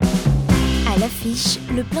l'affiche,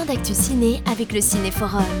 le plein d'actu ciné avec le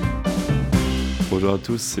Cinéforum. Bonjour à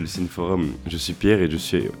tous, c'est le Cinéforum. Je suis Pierre et je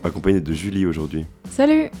suis accompagné de Julie aujourd'hui.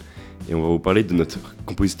 Salut! Et on va vous parler de notre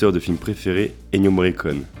compositeur de film préféré, Ennio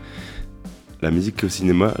Morricone. La musique au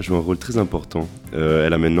cinéma joue un rôle très important.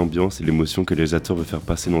 Elle amène l'ambiance et l'émotion que le réalisateur veut faire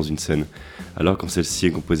passer dans une scène. Alors quand celle-ci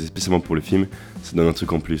est composée spécialement pour le film, ça donne un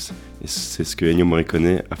truc en plus. Et c'est ce que Ennio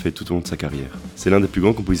Morricone a fait tout au long de sa carrière. C'est l'un des plus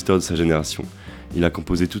grands compositeurs de sa génération. Il a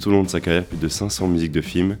composé tout au long de sa carrière plus de 500 musiques de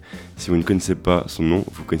films. Si vous ne connaissez pas son nom,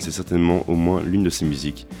 vous connaissez certainement au moins l'une de ses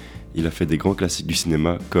musiques. Il a fait des grands classiques du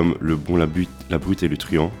cinéma comme Le Bon, la Brute et le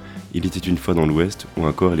Truand, Il était une fois dans l'Ouest ou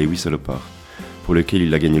encore Les 8 salopards, pour lequel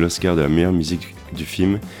il a gagné l'Oscar de la meilleure musique du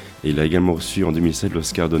film et il a également reçu en 2007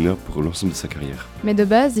 l'Oscar d'honneur pour l'ensemble de sa carrière. Mais de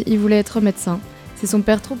base, il voulait être médecin. C'est son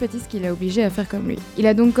père trompettiste qui l'a obligé à faire comme lui. Il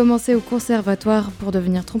a donc commencé au conservatoire pour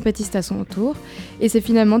devenir trompettiste à son tour et s'est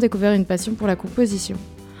finalement découvert une passion pour la composition.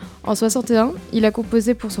 En 1961, il a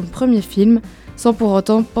composé pour son premier film, sans pour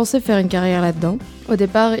autant penser faire une carrière là-dedans. Au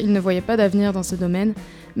départ, il ne voyait pas d'avenir dans ce domaine,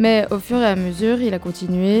 mais au fur et à mesure, il a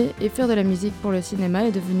continué et faire de la musique pour le cinéma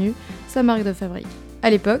est devenu sa marque de fabrique. À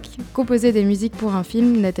l'époque, composer des musiques pour un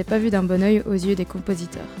film n'était pas vu d'un bon œil aux yeux des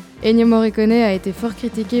compositeurs. Ennio Morricone a été fort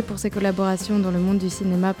critiqué pour ses collaborations dans le monde du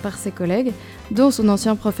cinéma par ses collègues, dont son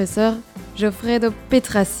ancien professeur Goffredo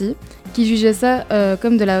Petrassi, qui jugeait ça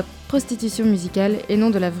comme de la prostitution musicale et non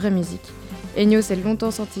de la vraie musique. Ennio s'est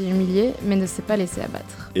longtemps senti humilié, mais ne s'est pas laissé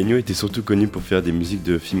abattre. Ennio était surtout connu pour faire des musiques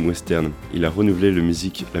de films western. Il a renouvelé la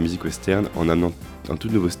musique western en amenant un tout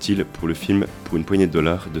nouveau style pour le film Pour une poignée de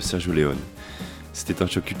dollars de Sergio Leone. C'était un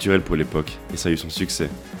choc culturel pour l'époque, et ça a eu son succès.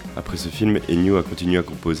 Après ce film, Ennio a continué à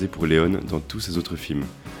composer pour Leone dans tous ses autres films.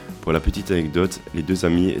 Pour la petite anecdote, les deux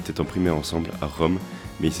amis étaient en primaire ensemble à Rome,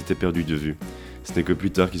 mais ils s'étaient perdus de vue. Ce n'est que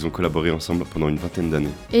plus tard qu'ils ont collaboré ensemble pendant une vingtaine d'années.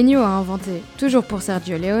 Ennio a inventé, toujours pour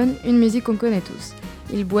Sergio Leone, une musique qu'on connaît tous.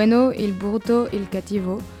 Il bueno, il brutto, il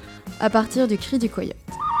cattivo, à partir du cri du coyote.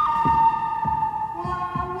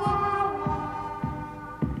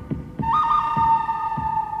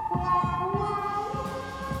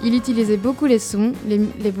 Il utilisait beaucoup les sons,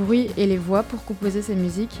 les bruits et les voix pour composer ses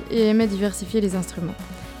musiques et aimait diversifier les instruments.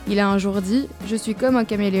 Il a un jour dit « Je suis comme un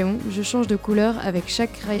caméléon, je change de couleur avec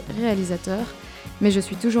chaque réalisateur, mais je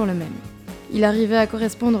suis toujours le même ». Il arrivait à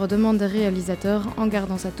correspondre aux demandes des réalisateurs en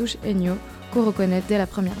gardant sa touche Ennio, qu'on reconnaît dès la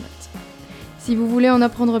première note. Si vous voulez en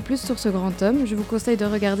apprendre plus sur ce grand homme, je vous conseille de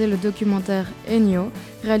regarder le documentaire Ennio,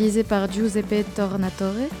 réalisé par Giuseppe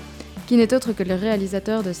Tornatore, qui n'est autre que le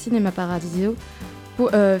réalisateur de Cinema Paradiso,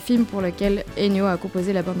 film pour lequel Ennio a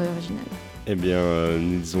composé la bande originale. Eh bien,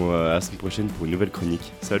 nous disons à la semaine prochaine pour une nouvelle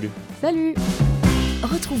chronique. Salut! Salut!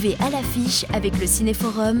 Retrouvez à l'affiche avec le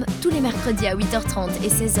Cinéforum tous les mercredis à 8h30 et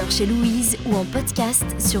 16h chez Louise ou en podcast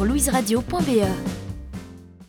sur louiseradio.be.